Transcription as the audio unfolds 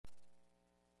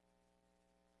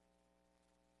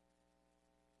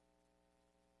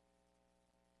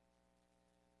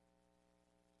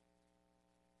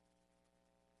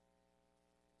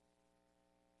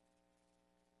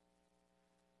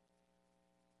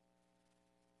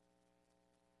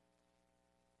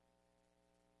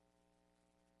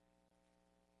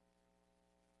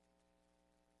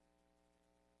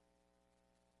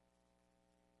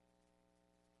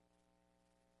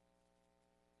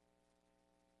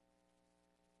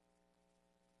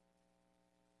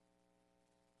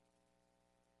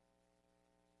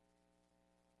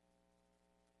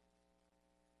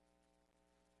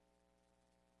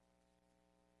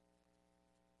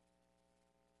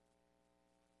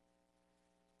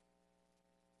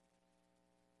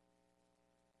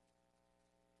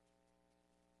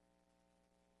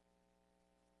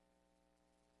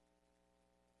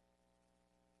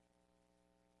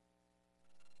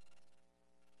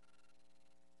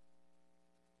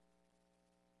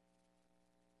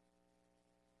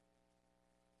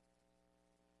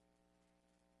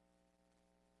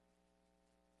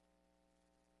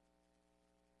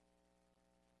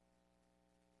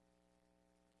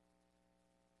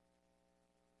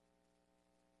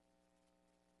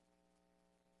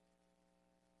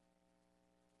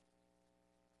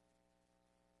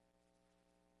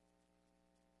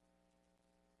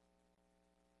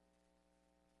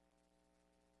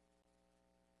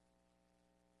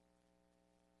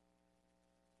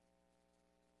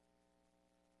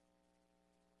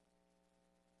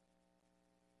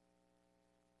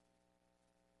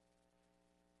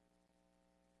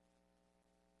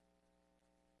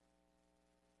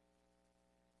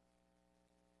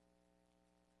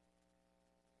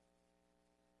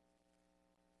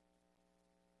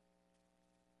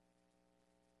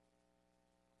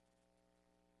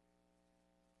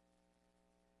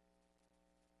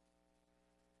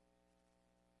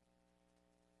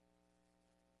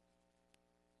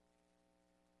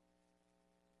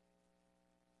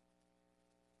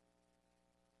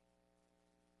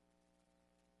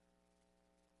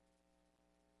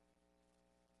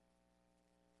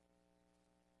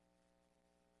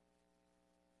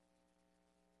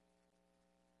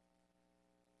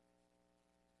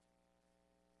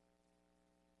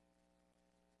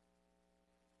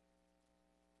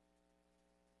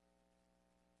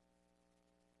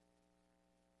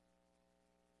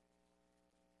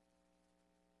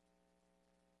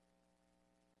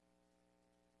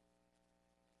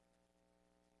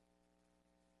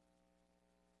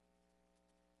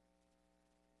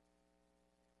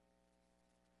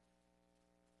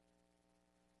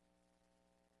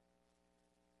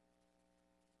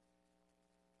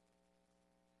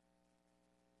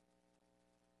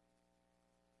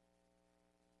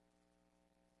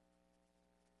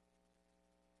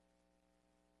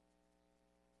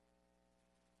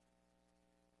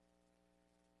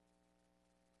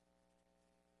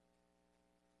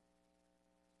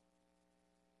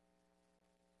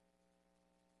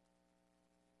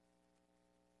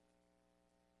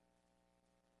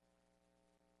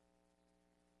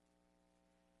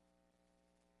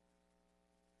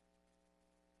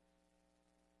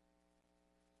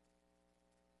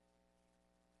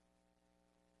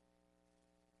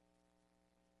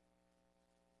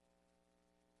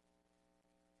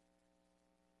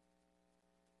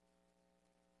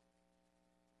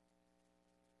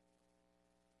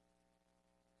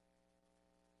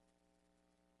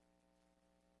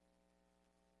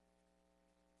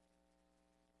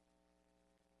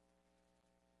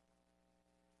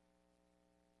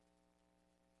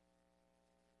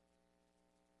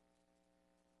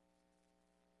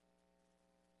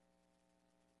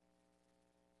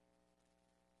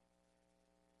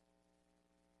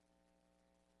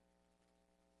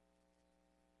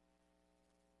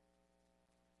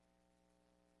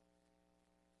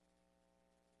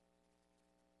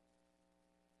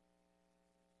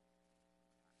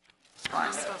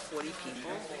40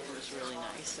 people. It was really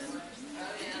nice. And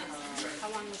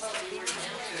How long was he here?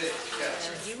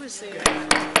 he was there.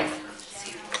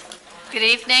 Good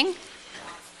evening.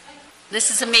 This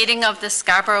is a meeting of the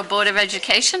Scarborough Board of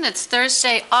Education. It's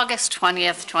Thursday, August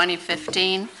 20th,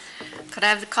 2015. Could I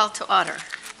have the call to order?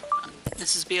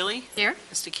 Mrs. Bealey? Here.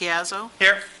 Mr. Chiazzo?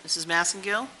 Here. Mrs.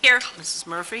 Massengill? Here. Mrs.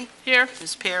 Murphy? Here.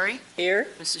 Ms. Perry? Here.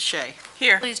 Mrs. Shea?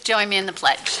 Here. Please join me in the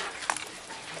pledge.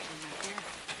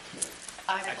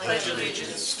 I pledge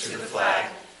allegiance to the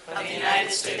flag of the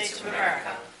United States of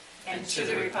America and to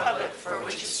the republic for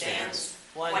which it stands,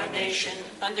 one nation,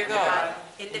 under God,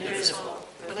 indivisible,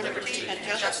 with liberty and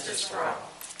justice for all.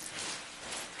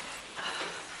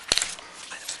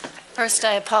 First,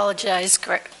 I apologize,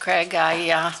 Craig.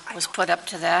 I was put up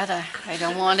to that. I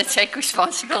don't want to take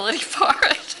responsibility for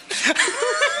it.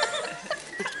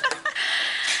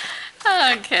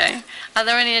 Okay. Are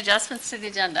there any adjustments to the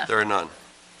agenda? There are none.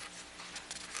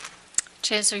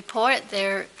 Chair's report.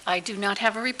 I do not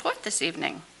have a report this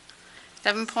evening.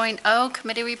 7.0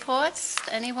 committee reports.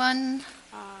 Anyone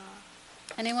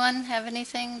have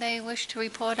anything they wish to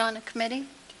report on a committee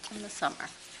in the summer?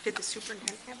 Did the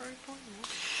superintendent have a report?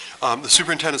 The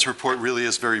superintendent's report really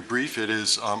is very brief. It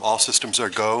is all systems are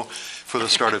go for the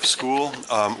start of school.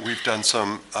 We've done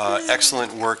some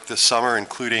excellent work this summer,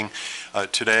 including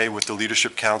today with the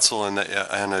Leadership Council and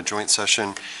a joint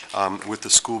session with the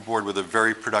school board, with a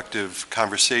very productive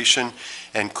conversation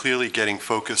and clearly getting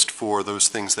focused for those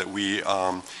things that we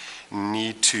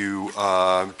need to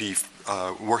be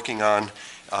working on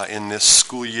in this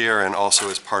school year and also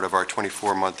as part of our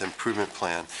 24-month improvement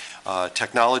plan.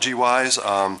 Technology-wise,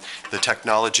 the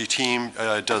technology team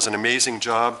does an amazing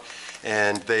job,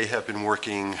 and they have been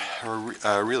working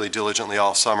really diligently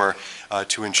all summer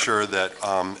to ensure that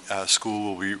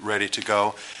school will be ready to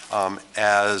go,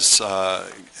 as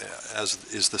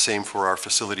is the same for our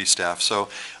facility staff. So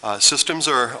all systems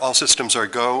are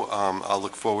go. I'll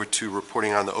look forward to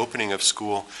reporting on the opening of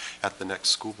school at the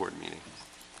next school board meeting.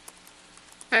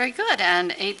 Very good.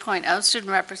 And 8.0 student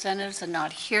representatives are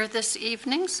not here this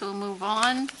evening, so we'll move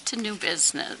on to new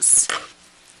business.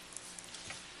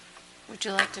 Would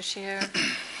you like to share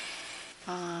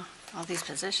all these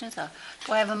positions?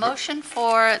 Do I have a motion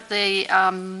for the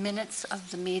minutes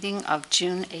of the meeting of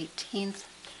June 18th?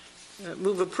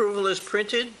 Move approval as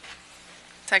printed.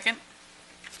 Second.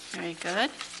 Very good.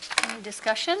 Any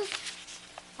discussion?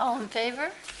 All in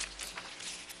favor?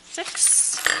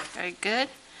 6. Very good.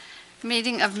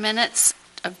 Meeting of minutes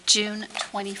of June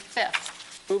 25th.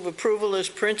 Move approval as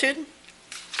printed.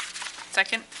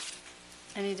 Second.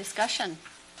 Any discussion?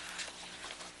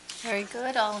 Very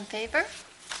good. All in favor?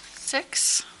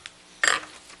 6.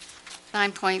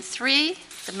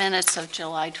 9.3, the minutes of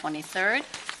July 23rd.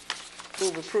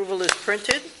 Move approval as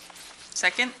printed.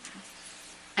 Second.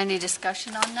 Any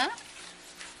discussion on that?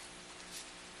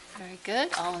 Very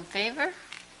good. All in favor?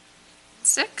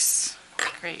 6.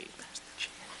 Great.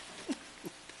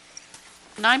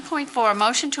 9.4,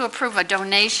 motion to approve a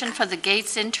donation for the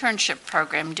Gates internship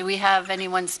program. Do we have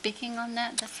anyone speaking on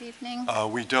that this evening?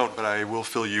 We don't, but I will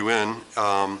fill you in.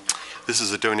 This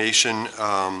is a donation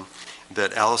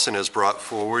that Allison has brought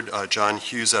forward. John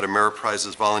Hughes at Ameriprise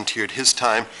has volunteered his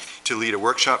time to lead a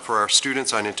workshop for our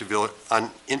students on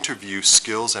interview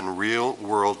skills and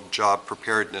real-world job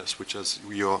preparedness, which, as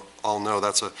we all know,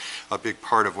 that's a big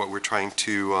part of what we're trying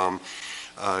to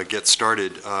get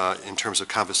started in terms of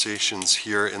conversations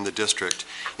here in the district.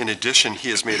 In addition, he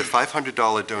has made a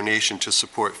 $500 donation to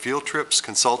support field trips,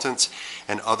 consultants,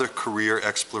 and other career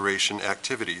exploration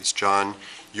activities. John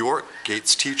York,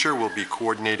 Gates teacher, will be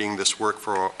coordinating this work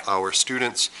for our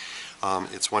students.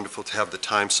 It's wonderful to have the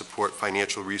time, support,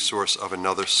 financial resource of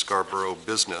another Scarborough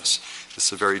business. This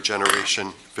is a very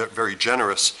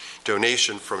generous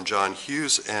donation from John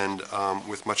Hughes, and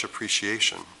with much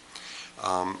appreciation.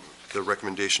 The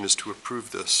recommendation is to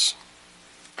approve this.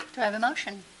 Do I have a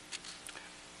motion?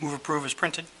 Move approve as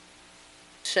printed.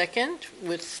 Second,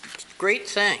 with great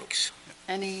thanks.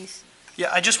 Any?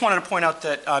 Yeah, I just wanted to point out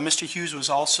that Mr. Hughes was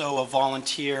also a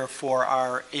volunteer for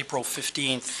our April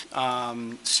 15th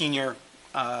senior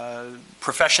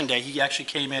profession day. He actually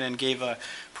came in and gave a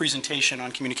presentation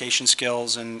on communication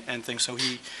skills and things. So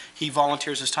he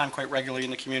volunteers his time quite regularly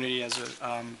in the community as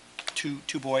a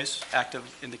two boys active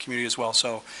in the community as well.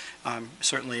 So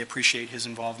certainly appreciate his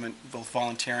involvement, both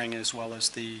volunteering as well as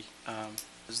the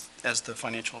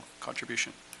financial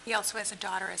contribution. He also has a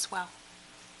daughter as well.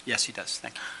 Yes, he does.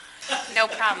 Thank you. No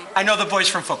problem. I know the boys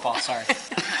from football. Sorry.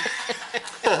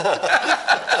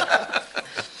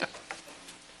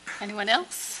 Anyone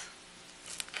else?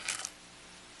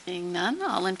 Seeing none,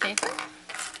 all in favor?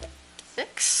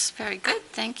 6, very good.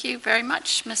 Thank you very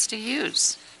much, Mr.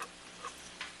 Hughes.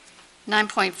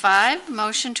 9.5,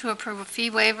 motion to approve a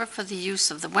fee waiver for the use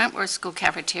of the Wentworth School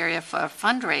cafeteria for a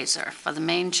fundraiser for the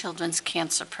Maine Children's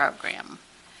Cancer Program.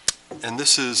 And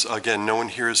this is, again, no one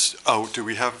here is, oh, do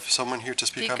we have someone here to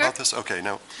speak Speaker? about this? Okay,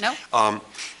 no. No?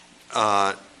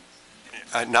 I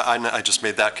just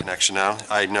made that connection now.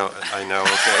 I know,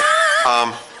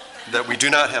 okay. That we do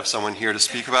not have someone here to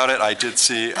speak about it. I did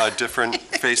see a different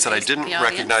face that I didn't The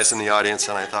audience. recognize in the audience,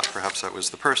 and I thought perhaps that was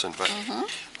the person, but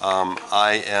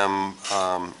I am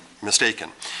mistaken.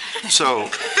 So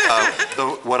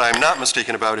what I'm not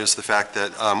mistaken about is the fact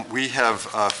that we have,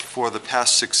 for the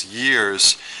past 6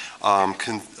 years,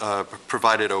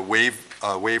 provided a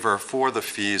waiver for the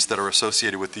fees that are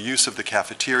associated with the use of the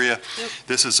cafeteria.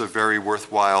 This is a very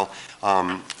worthwhile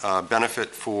benefit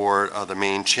for the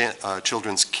Maine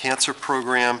Children's Cancer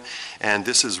Program, and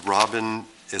this is Robin,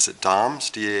 is it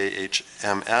Dahms,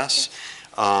 D-A-H-M-S?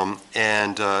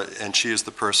 And she is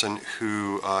the person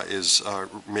who is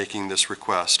making this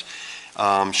request.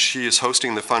 She is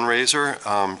hosting the fundraiser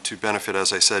to benefit,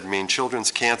 as I said, Maine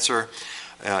Children's Cancer.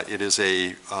 It is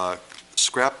a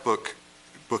scrapbook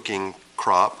booking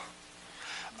crop,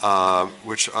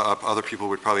 which other people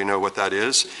would probably know what that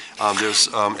is. There's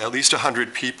at least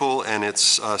 100 people, and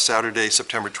it's Saturday,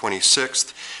 September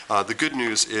 26th. The good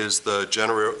news is the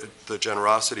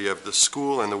generosity of the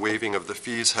school and the waiving of the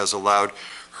fees has allowed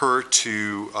her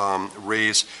to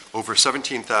raise over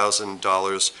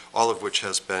 $17,000, all of which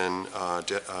has been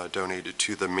donated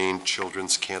to the Maine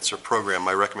Children's Cancer Program.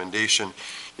 My recommendation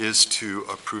is to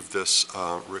approve this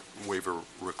waiver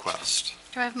request.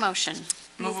 Do I have a motion?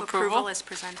 Move approval as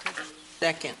presented.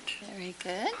 Second. Very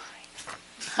good.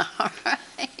 All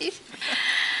right.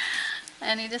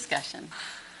 Any discussion?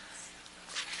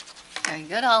 Very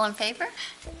good. All in favor?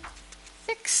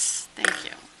 6. Thank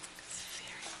you.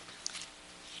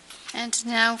 And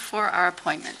now for our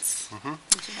appointments. Would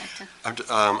you like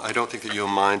to? I don't think that you'll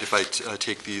mind if I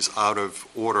take these out of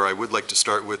order. I would like to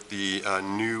start with the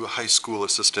new high school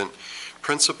assistant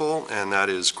principal, and that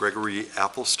is Gregory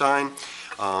Applestein.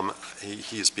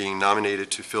 He is being nominated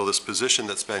to fill this position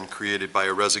that's been created by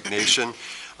a resignation.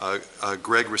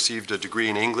 Greg received a degree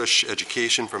in English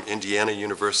education from Indiana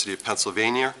University of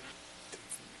Pennsylvania,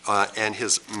 and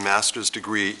his master's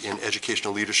degree in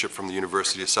educational leadership from the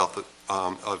University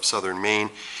of Southern Maine.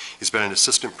 He's been an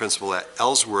assistant principal at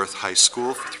Ellsworth High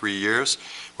School for 3 years,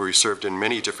 where he served in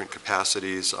many different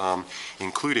capacities,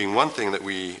 including one thing that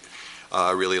we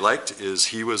really liked is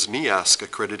he was NEASC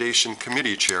Accreditation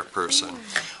Committee Chairperson.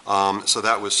 So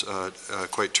that was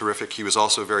quite terrific. He was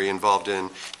also very involved in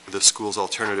the school's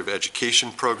alternative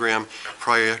education program.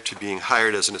 Prior to being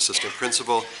hired as an assistant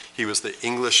principal, he was the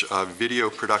English video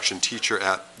production teacher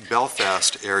at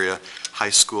Belfast area high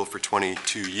school for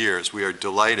 22 years. We are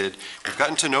delighted. We've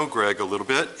gotten to know Greg a little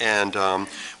bit, and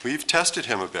we've tested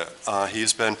him a bit.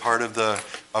 He's been part of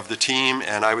the team,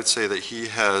 and I would say that he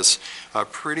has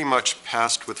pretty much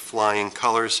passed with flying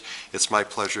colors. It's my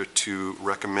pleasure to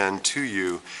recommend to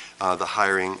you the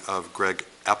hiring of Greg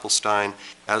Applestein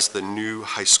as the new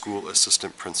high school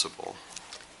assistant principal.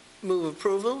 Move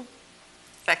approval?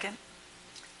 Second.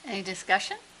 Any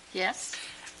discussion? Yes?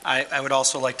 I would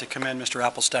also like to commend Mr.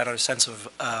 Applestein on a sense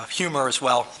of humor as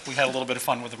well. We had a little bit of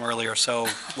fun with him earlier, so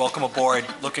welcome aboard.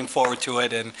 Looking forward to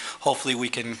it, and hopefully we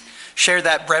can share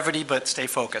that brevity but stay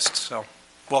focused. So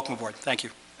welcome aboard. Thank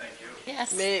you.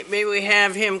 Yes? May we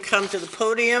have him come to the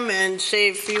podium and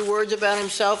say a few words about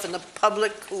himself, and the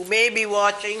public who may be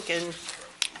watching can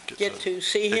get to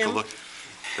see Take a him? look.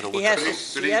 Get a He look has at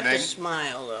it. to, you have to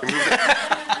smile, though.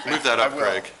 Move that up, will.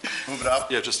 Greg. Move it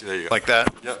up? Yeah, just there you go. Like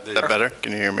that? Yep, there Is you that go. better?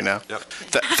 Can you hear me now? Yep.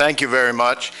 Thank you very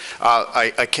much.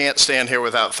 I can't stand here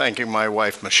without thanking my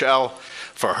wife, Michelle,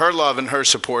 for her love and her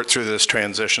support through this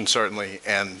transition, certainly,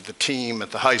 and the team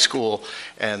at the high school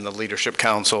and the Leadership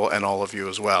Council and all of you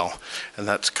as well. And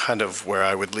that's kind of where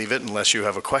I would leave it, unless you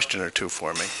have a question or two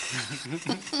for me.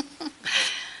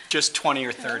 Just 20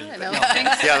 or 30. I but don't no. think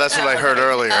so. Yeah, that's what I heard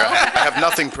earlier. I have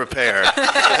nothing prepared. You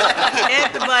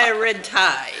have to buy a red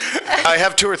tie. I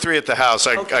have 2 or 3 at the house.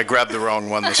 I grabbed the wrong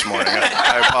one this morning.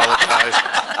 I apologize.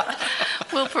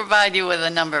 We'll provide you with a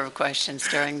number of questions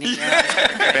during the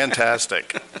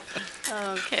Fantastic.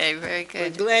 Okay, very We're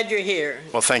good. glad you're here.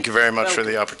 Well, thank you very much for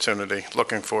the opportunity.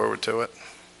 Looking forward to it.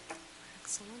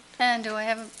 And do I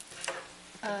have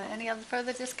any other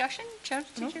further discussion? Joe,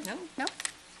 did you? No?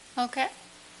 Okay.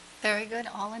 Very good.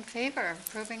 All in favor of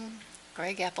approving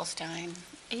Greg Applestein,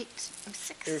 8 of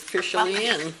 6. You're officially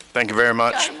in. Thank you very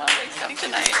much. Got him all mixed up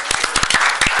tonight.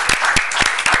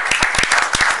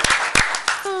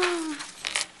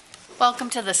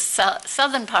 Welcome to the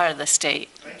southern part of the state.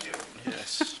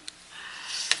 Yes.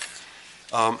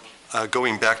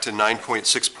 Going back to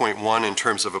 9.6.1 in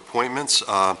terms of appointments,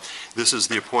 this is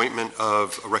the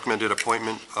recommended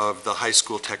appointment of the high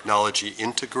school technology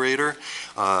integrator.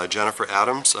 Jennifer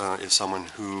Adams is someone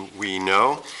who we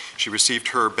know. She received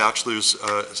her Bachelor's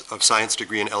of Science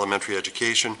degree in elementary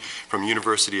education from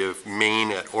University of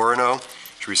Maine at Orono.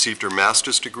 She received her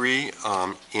master's degree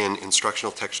in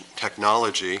instructional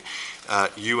technology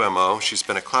at UMO. She's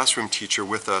been a classroom teacher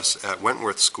with us at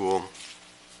Wentworth School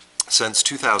since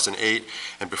 2008,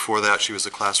 and before that she was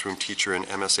a classroom teacher in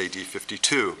MSAD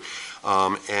 52.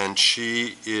 And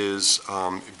she is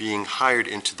being hired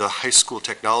into the high school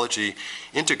technology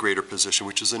integrator position,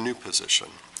 which is a new position.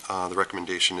 The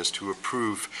recommendation is to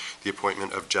approve the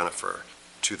appointment of Jennifer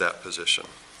to that position.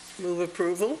 Move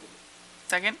approval?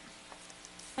 Second?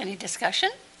 Any discussion?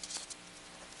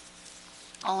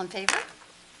 All in favor?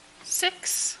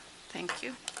 6. Thank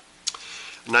you.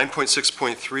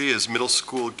 9.6.3 is middle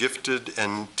school gifted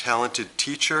and talented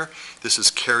teacher. This is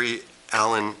Carrie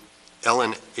Ellen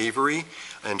Avery,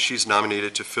 and she's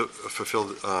nominated to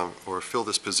fill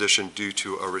this position due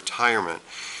to a retirement.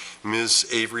 Ms.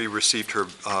 Avery received her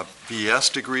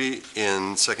BS degree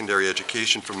in secondary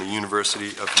education from the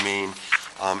University of Maine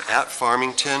at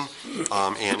Farmington,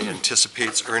 and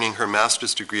anticipates earning her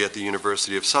master's degree at the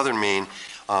University of Southern Maine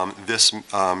this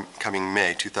coming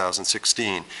May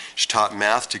 2016. She taught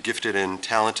math to gifted and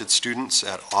talented students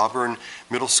at Auburn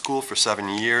Middle School for 7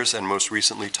 years, and most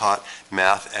recently taught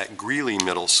math at Greeley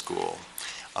Middle School.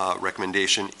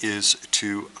 Recommendation is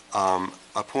to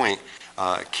appoint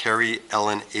Carrie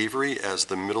Ellen Avery as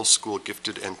the middle school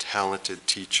gifted and talented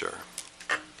teacher.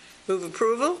 Move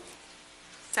approval?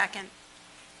 Second.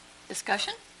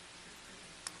 Discussion?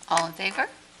 All in favor?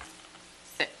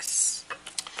 6.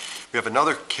 We have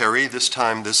another Carrie. This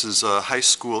time this is a high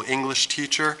school English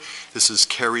teacher. This is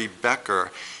Carrie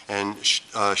Becker, and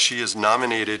she is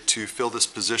nominated to fill this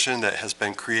position that has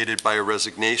been created by a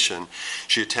resignation.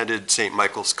 She attended St.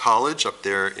 Michael's College up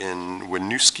there in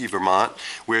Winooski, Vermont,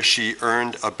 where she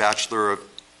earned a Bachelor of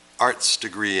Arts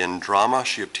degree in drama.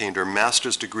 She obtained her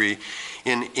master's degree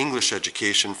in English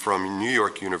education from New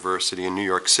York University in New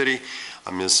York City.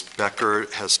 Ms. Becker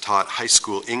has taught high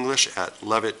school English at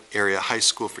Leavitt Area High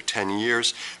School for 10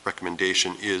 years.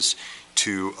 Recommendation is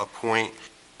to appoint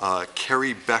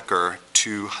Carrie Becker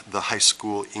to the high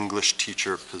school English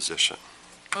teacher position.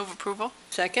 Move approval?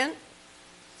 Second?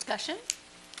 Discussion?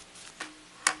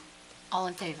 All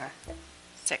in favor?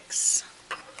 6.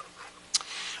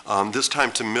 This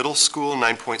time to middle school,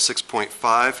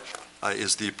 9.6.5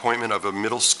 is the appointment of a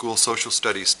middle school social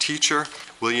studies teacher.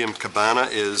 William Cabana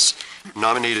is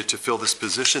nominated to fill this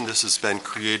position. This has been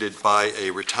created by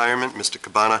a retirement. Mr.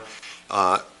 Cabana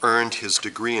earned his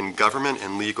degree in government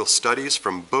and legal studies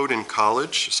from Bowdoin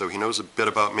College, so he knows a bit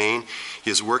about Maine. He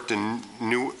has worked in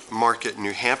Newmarket,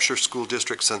 New Hampshire School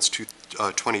District since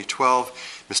 2012.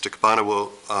 Mr. Cabana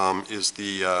is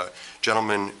the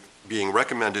gentleman being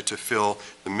recommended to fill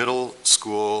the middle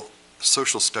school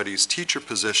social studies teacher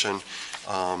position,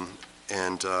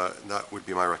 and that would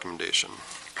be my recommendation.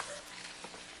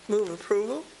 Move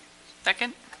approval?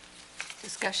 Second?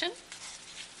 Discussion?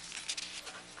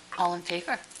 All in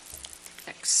favor?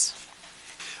 6.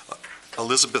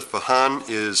 Elizabeth Fahan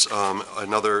is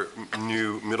another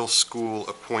new middle school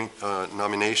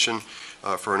nomination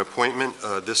for an appointment,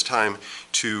 this time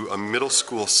to a middle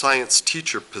school science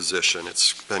teacher position.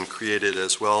 It's been created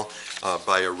as well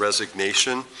by a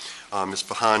resignation. Ms.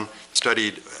 Fahan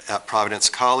studied at Providence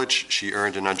College. She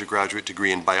earned an undergraduate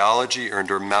degree in biology, earned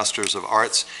her Master's of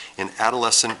Arts in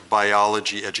adolescent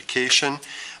biology education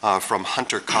from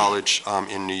Hunter College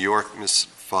in New York. Ms.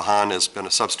 Fahan has been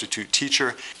a substitute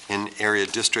teacher in area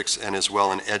districts and as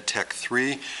well in Ed Tech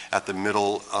 3 at the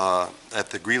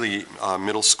Greeley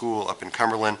Middle School up in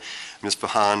Cumberland. Ms.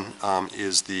 Fahan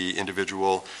is the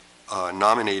individual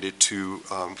nominated to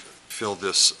fill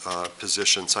this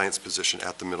science position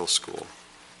at the middle school.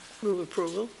 Move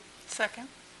approval? Second?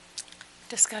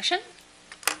 Discussion?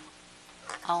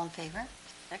 All in favor?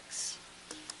 6.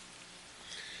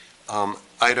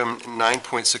 Item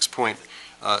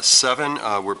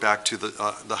 9.6.7, we're back to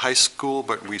the high school,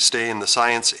 but we stay in the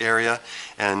science area,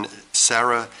 and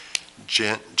Sarah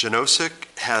Janosic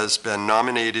has been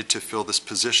nominated to fill this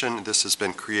position. This has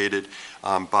been created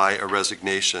by a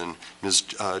resignation. Ms.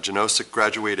 Janosic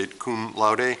graduated cum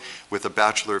laude with a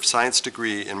Bachelor of Science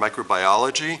degree in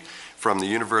microbiology from the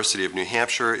University of New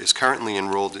Hampshire, is currently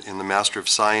enrolled in the Master of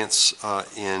Science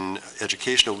in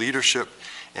Educational Leadership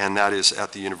and that is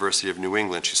at the University of New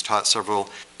England. She's taught several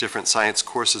different science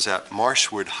courses at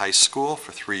Marshwood High School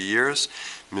for 3 years.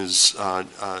 Ms. Am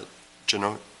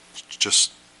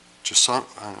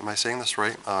I saying this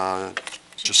right?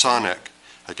 Jasonic,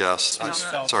 I guess.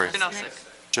 Sorry.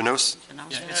 Janos?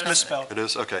 Yeah, it's misspelled. It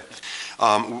is? Okay.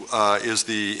 Is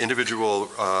the individual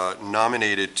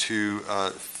nominated to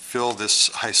fill this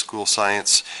high school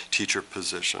science teacher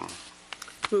position.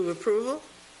 Move approval?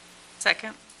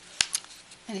 Second.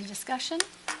 Any discussion?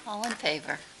 All in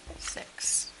favor?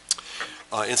 6.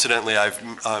 Incidentally, I've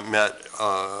met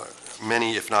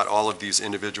many, if not all of these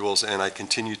individuals, and I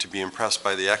continue to be impressed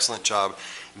by the excellent job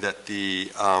that the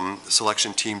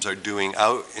selection teams are doing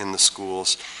out in the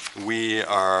schools. We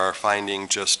are finding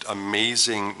just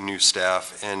amazing new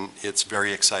staff, and it's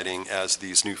very exciting as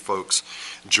these new folks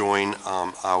join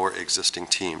our existing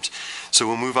teams. So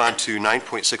we'll move on to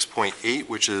 9.6.8,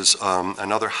 which is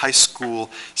another high school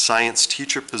science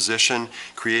teacher position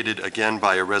created again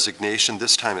by a resignation.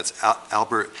 This time it's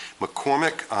Albert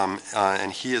McCormick,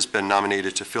 and he has been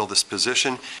nominated to fill this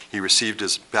position. He received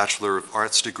his Bachelor of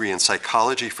Arts degree in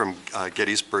psychology from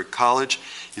Gettysburg College.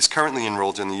 He's currently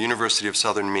enrolled in the University of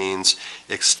Southern Maine's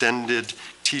Extended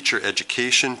Teacher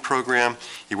Education Program.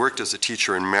 He worked as a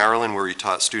teacher in Maryland, where he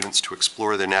taught students to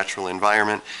explore their natural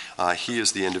environment. He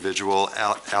is the individual,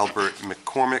 Albert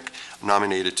McCormick,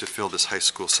 nominated to fill this high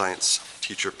school science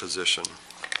teacher position.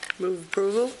 Move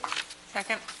approval?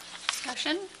 Second.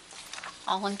 Discussion?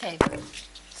 All in favor?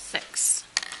 6.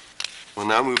 We'll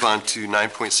now move on to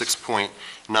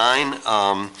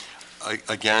 9.6.9.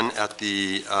 Again, at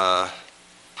the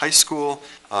high school,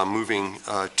 moving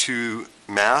to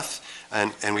math,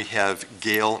 and we have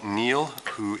Gail Neal,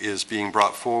 who is being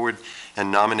brought forward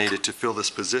and nominated to fill this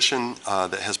position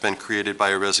that has been created by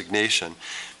a resignation.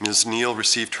 Ms. Neal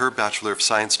received her Bachelor of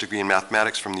Science degree in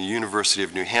mathematics from the University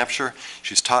of New Hampshire.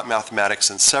 She's taught mathematics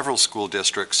in several school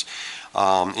districts,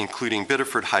 including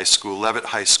Biddeford High School, Leavitt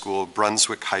High School,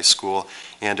 Brunswick High School,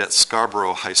 and at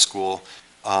Scarborough High School,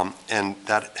 and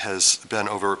that has been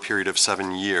over a period of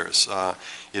 7 years.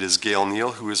 It is Gail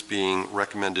Neal who is being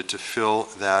recommended to fill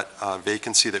that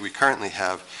vacancy that we currently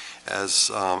have as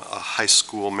a high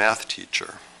school math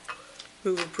teacher.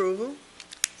 Move approval?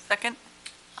 Second.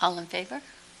 All in favor?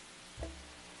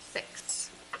 6.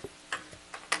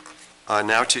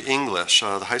 Now to English.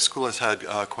 The high school has had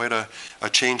quite a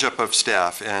change-up of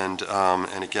staff, and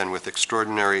again, with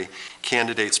extraordinary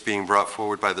candidates being brought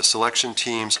forward by the selection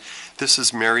teams. This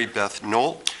is Mary Beth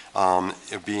Knoll,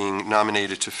 being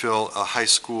nominated to fill a high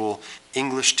school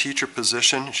English teacher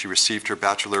position. She received her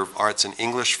Bachelor of Arts in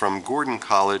English from Gordon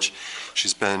College.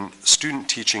 She's been student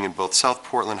teaching in both South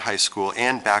Portland High School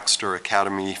and Baxter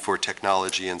Academy for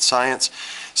Technology and Science.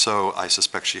 So I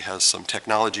suspect she has some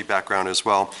technology background as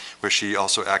well, where she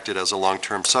also acted as a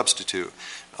long-term substitute.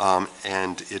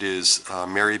 And it is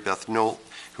Mary Beth Knoll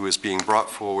who is being brought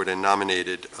forward and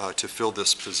nominated to fill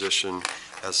this position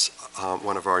as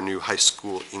one of our new high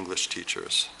school English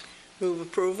teachers. Move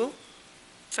approval?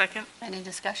 Second. Any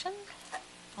discussion?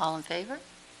 All in favor?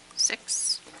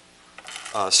 6.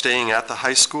 Staying at the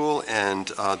high school, and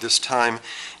this time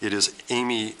it is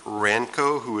Amy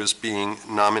Ranco who is being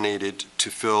nominated to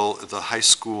fill the high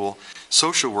school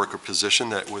social worker position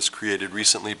that was created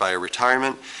recently by a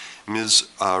retirement. Ms.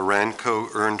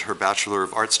 Ranco earned her Bachelor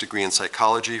of Arts degree in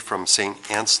psychology from St.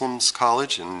 Anselm's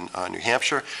College in New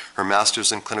Hampshire, her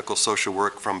master's in clinical social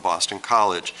work from Boston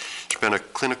College. She's been a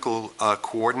clinical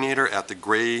coordinator at the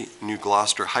Gray New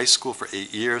Gloucester High School for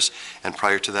 8 years, and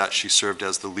prior to that she served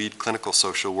as the lead clinical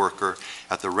social worker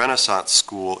at the Renaissance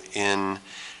School in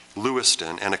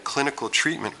Lewiston and a clinical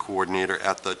treatment coordinator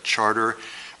at the Charter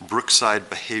Brookside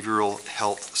Behavioral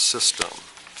Health System.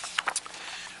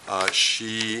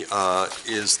 She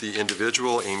is the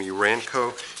individual, Amy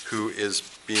Ranco, who is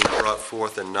being brought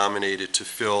forth and nominated to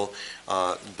fill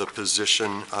the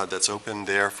position that's open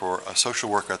there for a social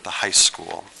worker at the high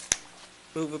school.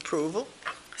 Move approval?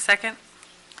 Second.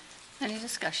 Any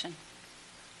discussion?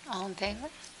 All in favor?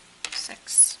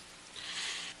 6.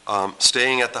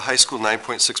 Staying at the high school,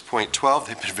 9.6.12,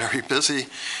 they've been very busy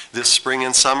this spring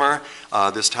and summer.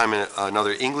 This time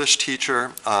another English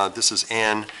teacher. This is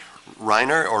Anne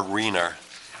Reiner or Reiner?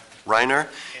 Reiner?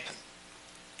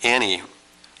 Annie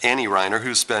Reiner,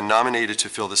 who's been nominated to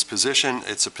fill this position.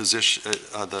 It's a position,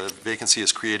 the vacancy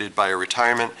is created by a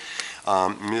retirement.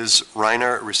 Ms.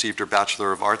 Reiner received her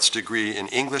Bachelor of Arts degree in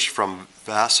English from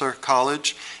Vassar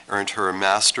College, earned her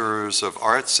Master's of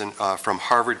Arts from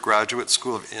Harvard Graduate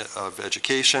School of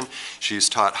Education. She's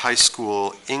taught high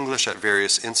school English at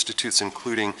various institutes,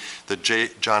 including the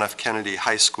John F. Kennedy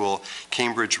High School,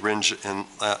 Cambridge, Rindge, and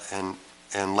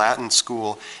and Latin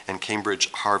School and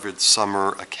Cambridge Harvard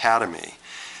Summer Academy.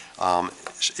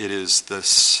 It is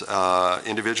this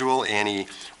individual, Annie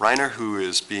Reiner, who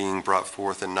is being brought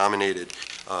forth and nominated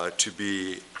to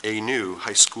be a new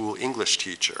high school English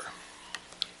teacher.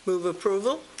 Move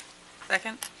approval?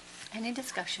 Second. Any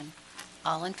discussion?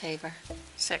 All in favor?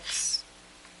 6.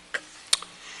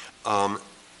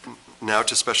 Now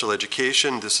to special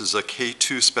education. This is a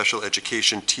K-2 special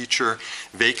education teacher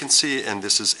vacancy, and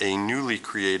this is a newly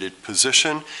created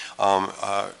position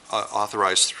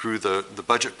authorized through the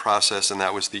budget process, and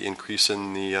that was the increase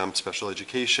in the special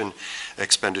education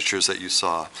expenditures that you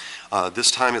saw.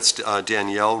 This time it's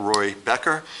Danielle Roy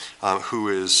Becker who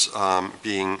is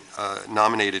being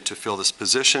nominated to fill this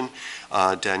position.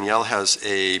 Danielle has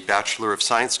a Bachelor of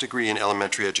Science degree in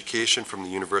elementary education from the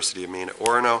University of Maine at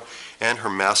Orono, and her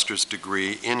master's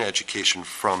degree in education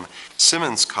from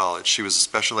Simmons College. She was a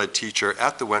special ed teacher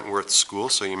at the Wentworth School,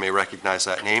 so you may recognize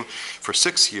that name, for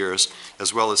 6 years,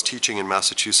 as well as teaching in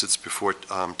Massachusetts before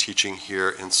teaching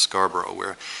here in Scarborough.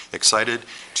 We're excited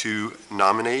to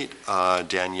nominate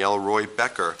Danielle Roy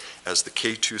Becker as the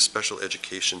K-2 special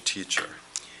education teacher.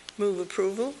 Move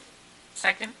approval?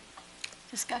 Second.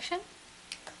 Discussion?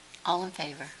 All in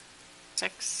favor?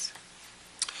 6.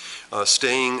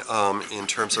 Staying in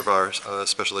terms of our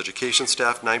special education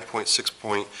staff,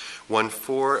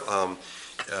 9.6.14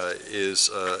 is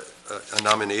a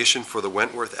nomination for the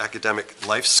Wentworth Academic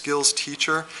Life Skills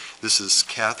Teacher. This is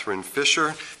Catherine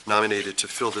Fisher, nominated to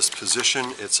fill this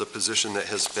position. It's a position that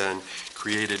has been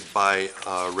created by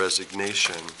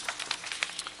resignation.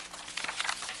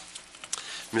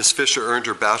 Ms. Fisher earned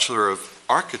her Bachelor of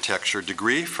Architecture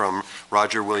degree from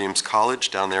Roger Williams College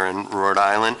down there in Rhode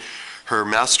Island. Her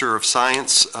Master of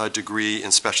Science degree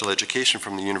in Special Education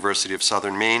from the University of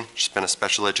Southern Maine. She's been a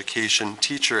special education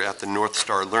teacher at the North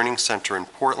Star Learning Center in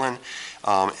Portland,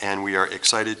 and we are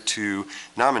excited to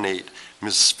nominate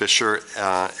Ms. Fisher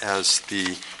as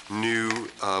the new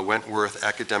Wentworth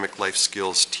Academic Life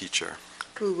Skills teacher.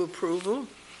 Move approval?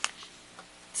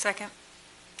 Second.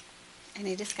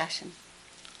 Any discussion?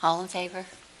 All in favor?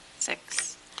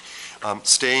 6.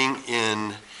 Staying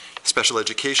in special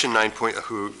education, and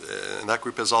that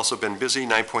group has also been busy,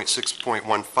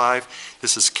 9.6.15.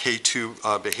 This is K-2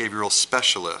 behavioral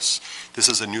specialists. This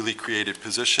is a newly created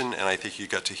position, and I think you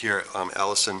got to hear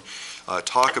Allison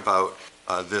talk about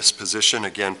this position.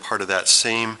 Again, part of that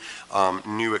same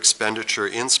new expenditure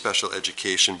in special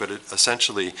education, but it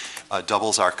essentially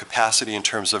doubles our capacity in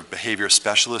terms of behavior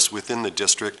specialists within the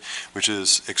district, which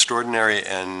is extraordinary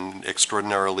and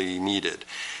extraordinarily needed.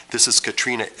 This is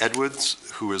Katrina Edwards,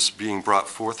 who is being brought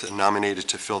forth and nominated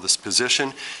to fill this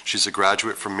position. She's a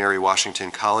graduate from Mary Washington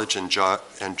College and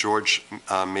George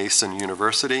Mason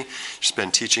University. She's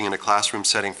been teaching in a classroom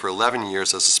setting for 11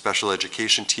 years as a special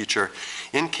education teacher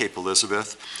in Cape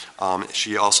Elizabeth.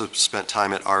 She also spent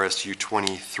time at RSU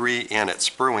 23 and at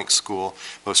Spurwink School.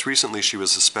 Most recently, she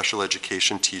was a special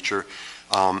education teacher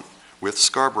with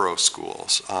Scarborough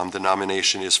Schools. The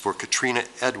nomination is for Katrina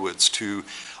Edwards to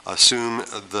assume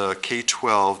the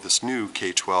K-12, this new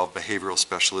K-12 behavioral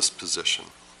specialist position.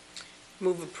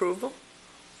 Move approval?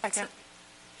 Second.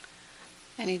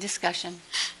 Any discussion?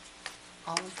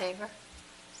 All in favor?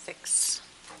 6.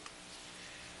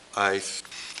 I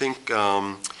think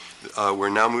we're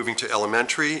now moving to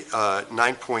elementary.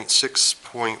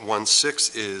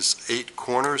 9.6.16 is 8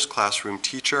 Corners classroom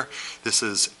teacher. This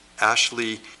is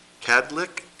Ashley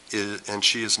Cadlick, and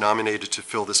she is nominated to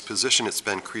fill this position. It's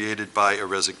been created by a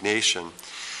resignation.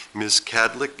 Ms.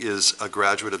 Cadlick is a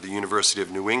graduate of the University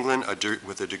of New England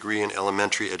with a degree in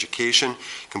elementary education,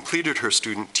 completed her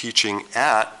student teaching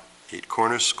at 8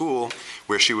 Corners School,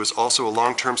 where she was also a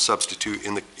long-term substitute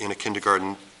in a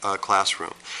kindergarten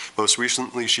classroom. Most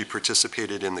recently, she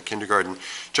participated in the Kindergarten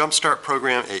Jumpstart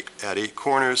program at 8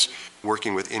 Corners,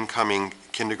 working with incoming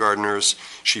kindergartners.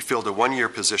 She filled a 1-year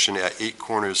position at 8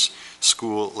 Corners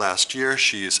School last year.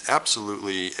 She is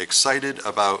absolutely excited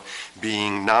about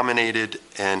being nominated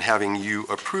and having you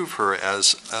approve her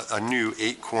as a new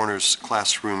 8 Corners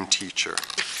classroom teacher.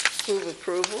 Move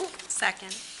approval?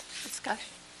 Second.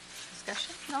 Discussion?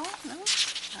 Discussion? No? No?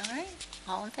 All right.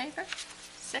 All in favor?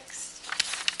 6.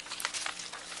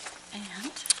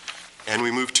 And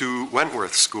we move to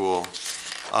Wentworth School.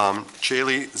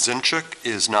 Jaylee Zinchuk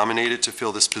is nominated to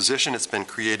fill this position. It's been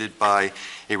created by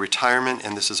a retirement,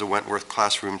 and this is a Wentworth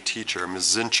classroom teacher.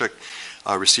 Ms. Zinchuk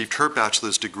received her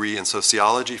bachelor's degree in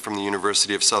sociology from the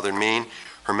University of Southern Maine,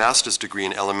 her master's degree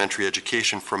in elementary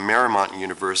education from Marymount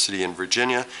University in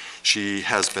Virginia. She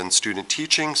has been student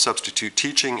teaching, substitute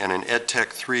teaching, and an Ed Tech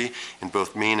 3 in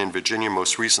both Maine and Virginia.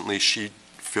 Most recently, she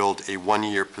filled a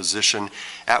one-year position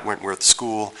at Wentworth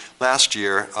School. Last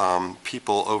year,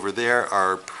 people over there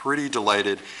are pretty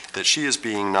delighted that she is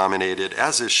being nominated,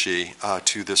 as is she,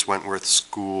 to this Wentworth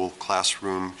School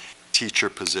classroom teacher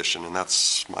position, and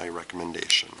that's my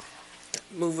recommendation.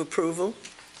 Move approval.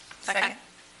 Second.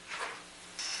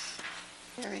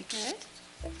 Very good.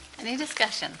 Any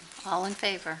discussion? All in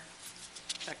favor?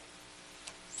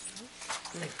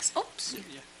 Oops,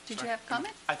 did you have a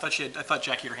comment? I thought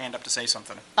Jackie had her hand up to say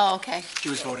something. Oh, okay, She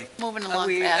was voting. moving Are along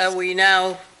we fast.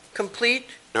 now complete?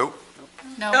 Nope,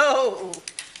 No, No.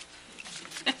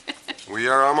 we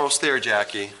are almost there,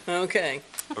 Jackie. Okay.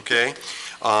 Okay?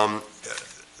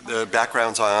 The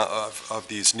backgrounds of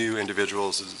these new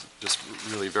individuals is just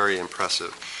really very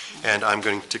impressive, and I'm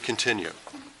going to continue.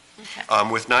 Okay.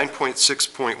 With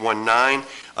 9.6.19,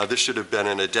 this should have been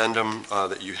an addendum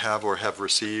that you have or have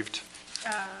received.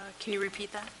 Can you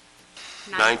repeat that?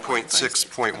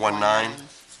 9.6.19,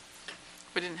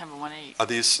 We didn't have a 1-8. are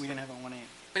these, We didn't have a 1-8.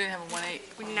 We didn't have a 1-8.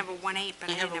 We didn't have a 1-8, but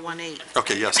We have a 1-8.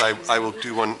 okay, yes, I will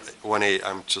do 1.8.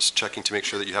 I'm just checking to make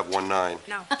sure that you have 1.9.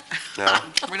 No, No?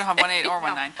 we don't have 1-8 or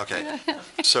 1-9. Okay.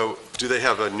 So do they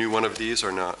have a new one of these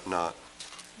or not? No.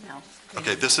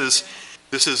 Okay, this is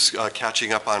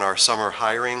catching up on our summer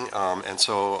hiring, and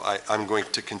so I'm going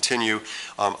to continue.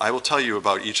 I will tell you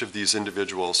about each of these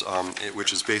individuals,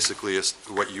 which is basically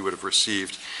what you would have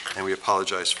received, and we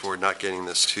apologize for not getting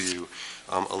this to you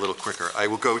a little quicker. I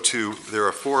will go to, there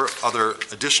are 4 other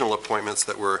additional appointments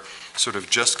that were sort of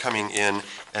just coming in,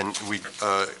 and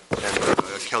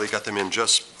Kelly got them in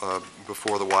just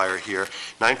before the wire here.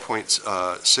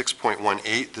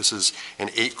 9.6.18, this is an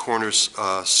 8 Corners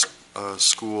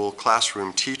school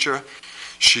classroom teacher.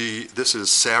 This is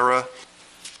Sarah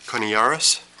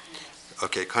Coniaris.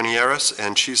 Okay, Coniaris,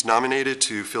 and she's nominated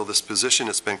to fill this position.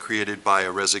 It's been created by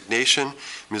a resignation.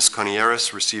 Ms.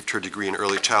 Coniaris received her degree in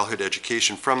early childhood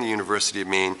education from the University of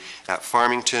Maine at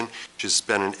Farmington. She's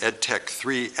been an Ed Tech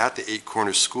 3 at the 8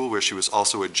 Corners School, where she was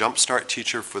also a Jump Start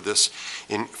teacher for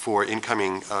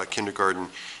incoming kindergarten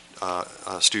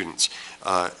students.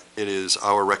 It is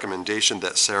our recommendation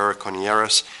that Sarah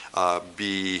Coniaris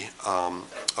be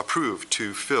approved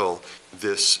to fill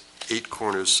this 8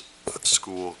 Corners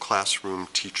School classroom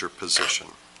teacher position.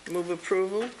 Move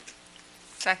approval.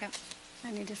 Second.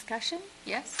 Any discussion?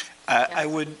 Yes? I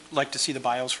would like to see the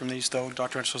bios from these, though,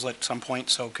 Dr. Entwistle, at some point,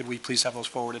 so could we please have those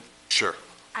forwarded? Sure.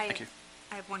 Thank you.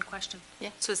 I have one question. Yeah.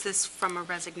 So is this from a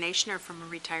resignation or from a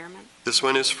retirement? This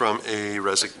one is from a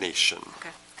resignation.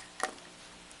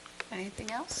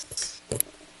 Anything else?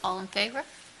 All in favor?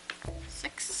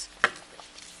 6.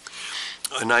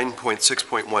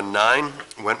 9.6.19,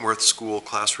 Wentworth School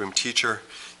classroom teacher.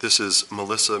 This is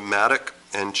Melissa Maddock,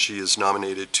 and she is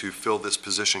nominated to fill this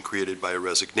position created by a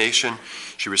resignation.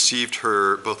 She received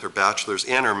both her bachelor's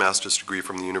and her master's degree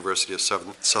from the University of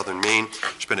Southern Maine.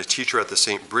 She's been a teacher at the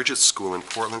St. Bridget's School in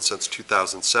Portland since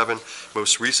 2007.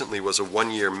 Most recently was a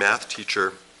one-year math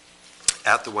teacher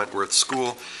at the Wentworth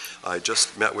School. I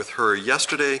just met with her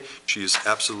yesterday. She's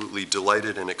absolutely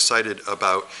delighted and excited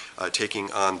about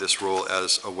taking on this role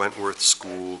as a Wentworth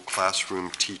School classroom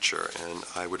teacher, and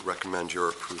I would recommend your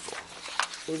approval.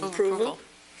 Move approval.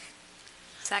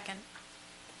 Second.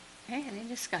 Okay, any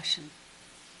discussion?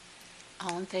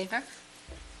 All in favor?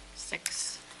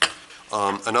 6.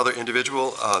 Another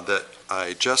individual that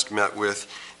I just met with,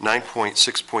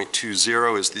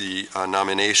 9.6.20 is the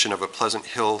nomination of a Pleasant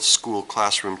Hill School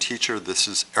classroom teacher. This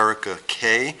is Erica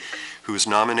Kay, who is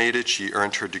nominated. She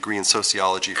earned her degree in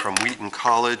sociology from Wheaton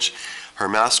College, her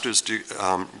master's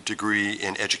degree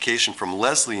in education from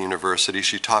Lesley University.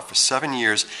 She taught for 7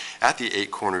 years at the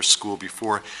 8 Corners School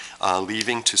before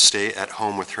leaving to stay at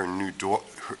home with her new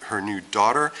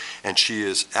daughter, and she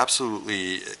is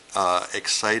absolutely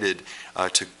excited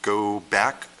to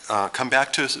come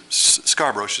back to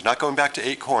Scarborough. She's not going back to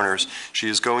 8 Corners. She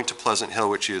is going to Pleasant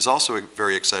Hill, which she is also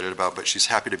very excited about, but she's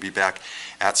happy to be back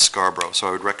at Scarborough. So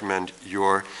I would recommend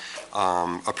your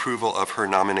approval of her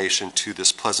nomination to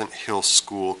this Pleasant Hill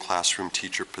School classroom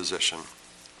teacher position.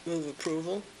 Move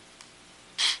approval.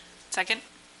 Second.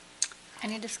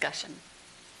 Any discussion?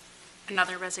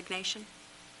 Another resignation?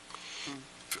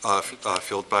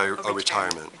 Filled by a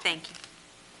retirement. Thank you.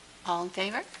 All in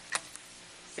favor?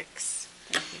 6.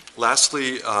 Thank you.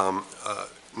 Lastly,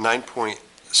 9.6.21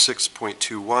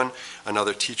 6.21,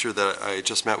 another teacher that I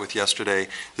just met with yesterday.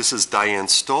 This is Diane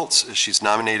Stoltz. She's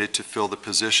nominated to fill the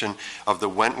position of the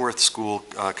Wentworth School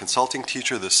consulting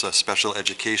teacher, this special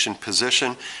education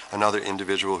position, another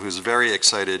individual who's very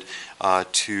excited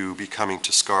to be coming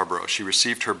to Scarborough. She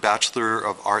received her Bachelor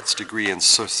of Arts degree in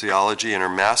sociology and her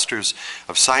Master's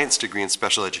of Science degree in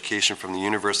special education from the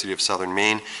University of Southern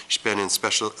Maine. She's been a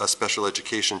special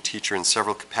education teacher in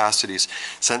several capacities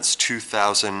since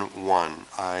 2001.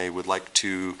 I would like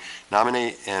to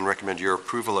nominate and recommend your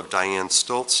approval of Diane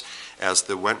Stoltz as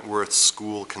the Wentworth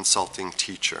School consulting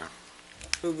teacher.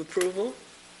 Move approval?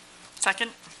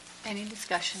 Second? Any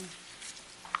discussion?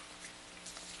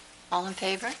 All in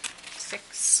favor?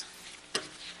 6.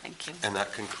 Thank you. And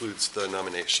that concludes the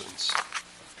nominations.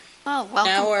 Well, Now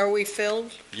welcome. are we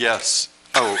filled? Yes.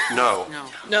 Oh, no.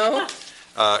 No?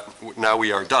 Now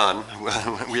we are done.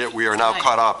 We are now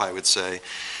caught up, I would say.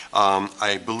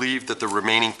 I believe that the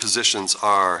remaining positions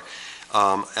are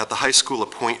at the high school, a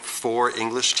 .4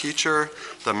 English teacher,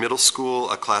 the middle school,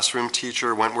 a classroom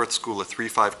teacher, Wentworth School, a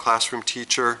 3.5 classroom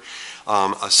teacher, a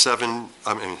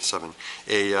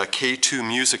K2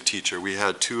 music teacher. We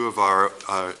had two of our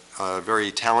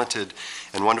very talented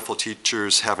and wonderful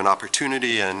teachers have an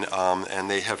opportunity, and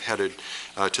they have headed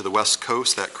to the West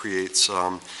Coast. That creates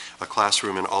a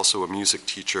classroom and also a music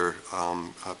teacher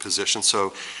position.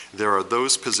 So there are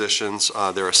those positions.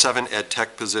 There are 7 ed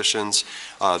tech positions.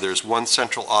 There's 1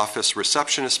 central office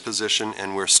receptionist position,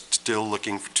 and we're still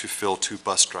looking to fill 2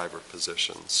 bus driver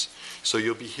positions. So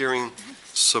you'll be hearing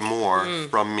some more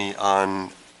from me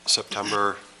on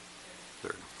September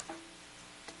 3rd.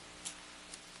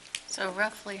 So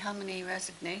roughly how many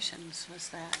resignations was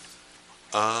that?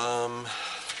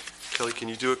 Kelly, can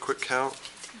you do a quick count?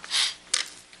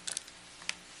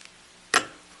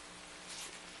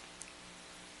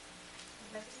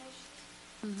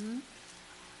 Mm-hmm.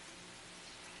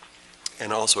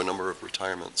 And also a number of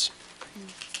retirements.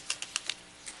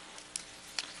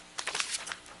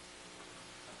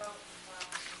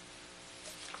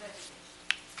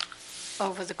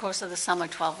 Over the course of the summer,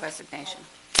 12 resignation.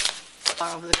 Or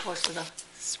over the course of the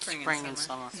Spring and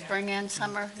summer. spring and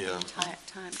summer? Yeah. Entire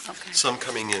time, okay. Some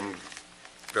coming in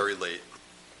very late,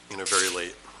 very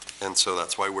late. And so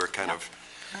that's why we're kind of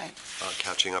Right.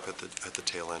 catching up at the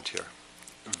tail end here.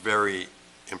 Very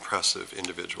impressive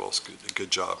individuals.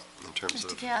 Good job in terms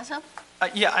Mr. of. Piazza?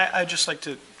 Yeah, I'd just like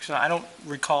to, so I don't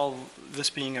recall this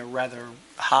being a rather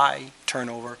high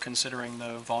turnover considering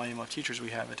the volume of teachers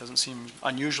we have. It doesn't seem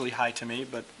unusually high to me,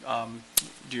 but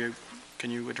can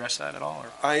you address that at all?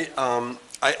 Or?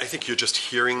 I think you're just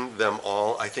hearing them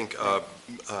all. I think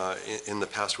in the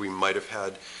past, we might have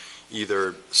had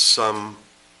either some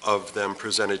of them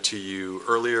presented to you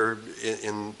earlier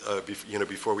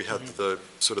before we had the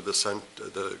sort of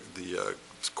the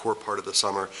core part of the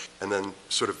summer, and then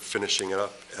sort of finishing it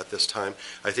up at this time.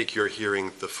 I think you're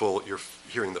hearing the full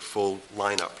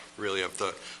lineup, really, of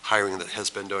the hiring that has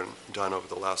been done over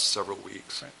the last several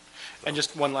weeks. Right. And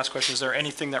just one last question, is there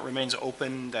anything that remains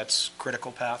open that's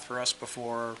critical path for us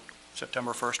before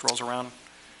September 1st rolls around?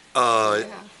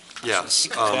 Yes,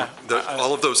 Yeah.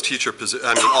 all of those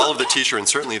all of the teacher and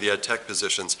certainly the ed tech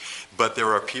positions, but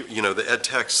there are, the ed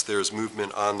techs, there's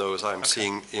movement on those. I'm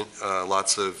seeing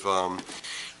lots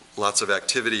of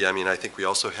activity. I mean, I think we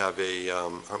also have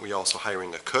aren't we also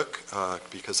hiring a cook?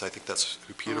 Because I think that's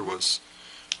who Peter was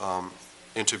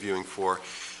interviewing for.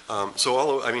 So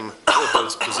all of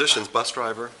those positions, bus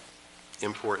driver,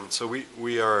 important. So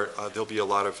we are, there'll be a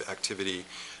lot of activity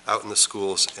out in the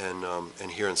schools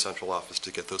and here in central office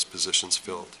to get those positions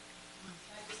filled.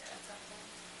 Can I just add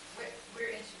something? We're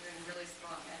interviewing really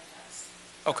strong ed techs.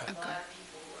 Okay. A lot of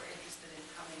people who are interested in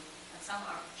coming, and some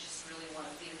are just really want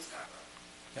to be in Scarborough.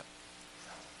 Yep.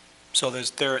 So.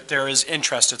 So there is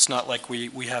interest, it's not like we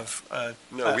have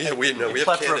No, we have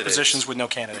plethora of candidates. positions with no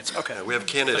candidates, okay. We have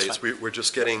candidates. We're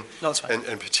just getting, No, that's fine.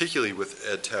 and particularly with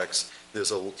ed techs,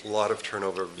 there's a lot of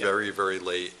turnover very, very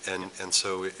late, and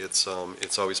so it's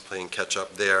always playing catch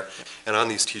up there. And on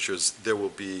these teachers, there will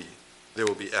be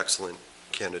excellent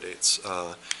candidates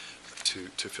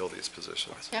to fill these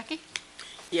positions. Jackie?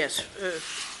 Yes.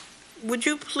 Would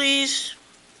you please,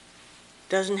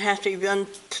 doesn't have to be done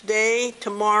today,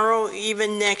 tomorrow,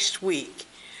 even next week,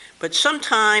 but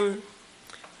sometime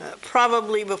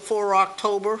probably before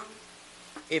October,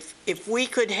 if we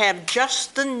could have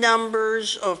just the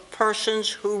numbers of persons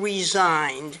who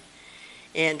resigned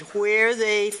and where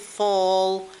they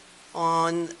fall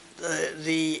on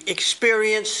the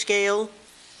experience scale.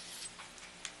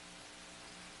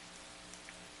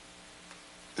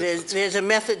 There's a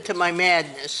method to my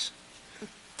madness.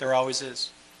 There always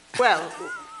is. Well,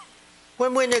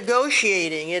 when we're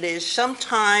negotiating, it is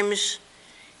sometimes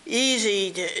easy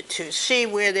to see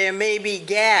where there may be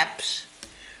gaps.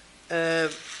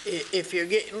 If you're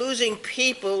losing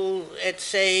people at,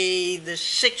 say, the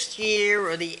 6th year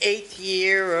or the 8th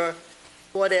year or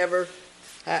whatever,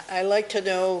 I like to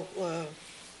know,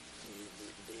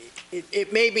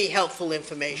 it may be helpful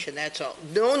information, that's all.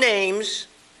 No names,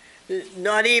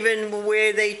 not even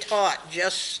where they taught,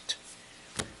 just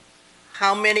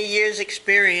how many years'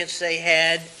 experience they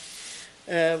had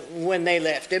when they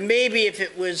left. And maybe if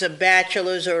it was a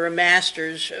bachelor's or a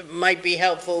master's, it might be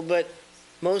helpful, but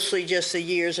mostly just the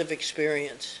years of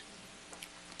experience.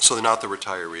 So they're not the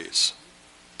retirees,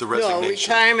 the No, resignation.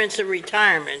 retirement's a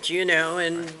retirement,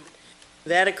 and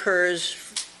that occurs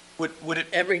Would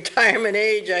it at retirement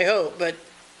age, I hope, but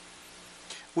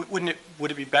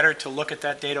would it be better to look at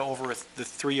that data over the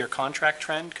 3-year contract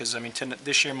trend? Because, I mean,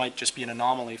 this year might just be an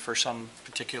anomaly for some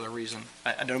particular reason.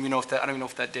 I don't even know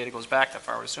if that data goes back that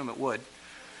far. I would assume it would.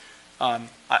 I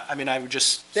mean, I would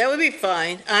just... that would be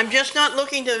fine. I'm just not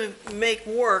looking to make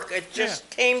work. It just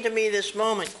came to me this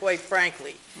moment, quite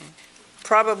frankly.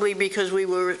 Probably because we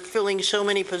were filling so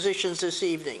many positions this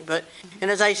evening.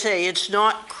 And as I say, it's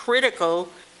not critical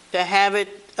to have it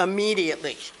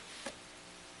immediately.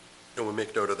 And we'll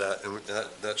make note of that, and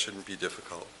that shouldn't be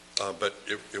difficult. But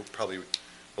it probably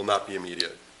will not be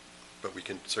immediate, but we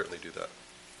can certainly do that.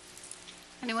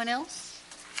 Anyone else?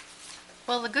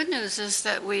 Well, the good news is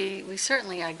that we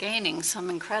certainly are gaining some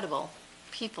incredible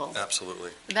people.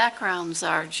 Absolutely. The backgrounds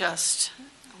are just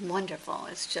wonderful.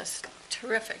 It's just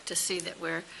terrific to see that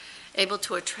we're able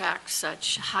to attract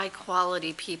such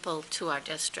high-quality people to our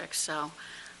district. So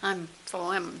I'm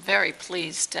very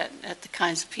pleased at the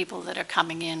kinds of people that are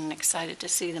coming in and excited to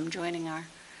see them joining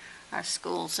our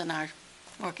schools and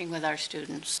working with our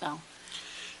students. So.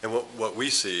 And what we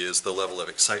see is the level of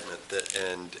excitement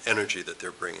and energy that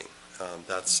they're bringing.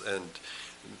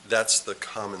 That's the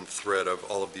common thread of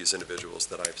all of these individuals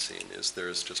that I've seen, is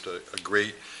there's just a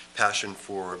great passion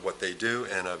for what they do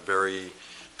and a very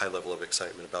high level of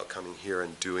excitement about coming here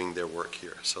and doing their work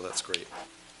here. So that's great.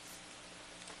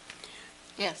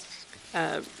 Yes.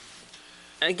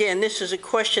 Again, this is a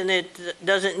question that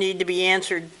doesn't need to be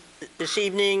answered this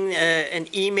evening. An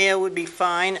email would be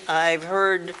fine. I've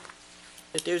heard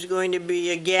that there's going to be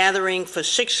a gathering for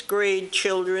 6th grade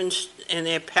children and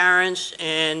their parents,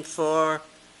 and for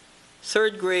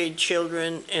 3rd grade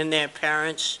children and their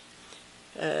parents.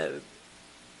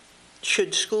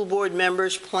 Should school board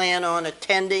members plan on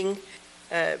attending,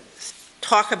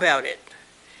 talk about it.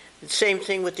 The same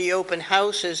thing with the open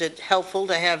house. Is it helpful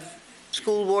to have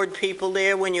school board people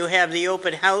there when you have the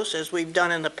open house, as we've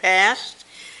done in the past?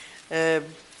 If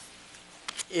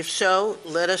so,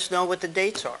 let us know what the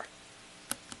dates are.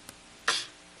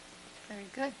 Very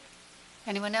good.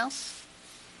 Anyone else?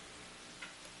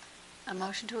 A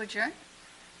motion to adjourn?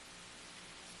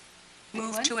 Move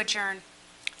Anyone? to adjourn.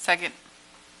 Second.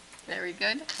 Very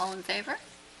good. All in favor?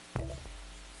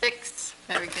 6.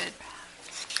 Very good.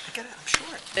 I get it, I'm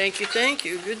sure. Thank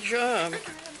you, good job.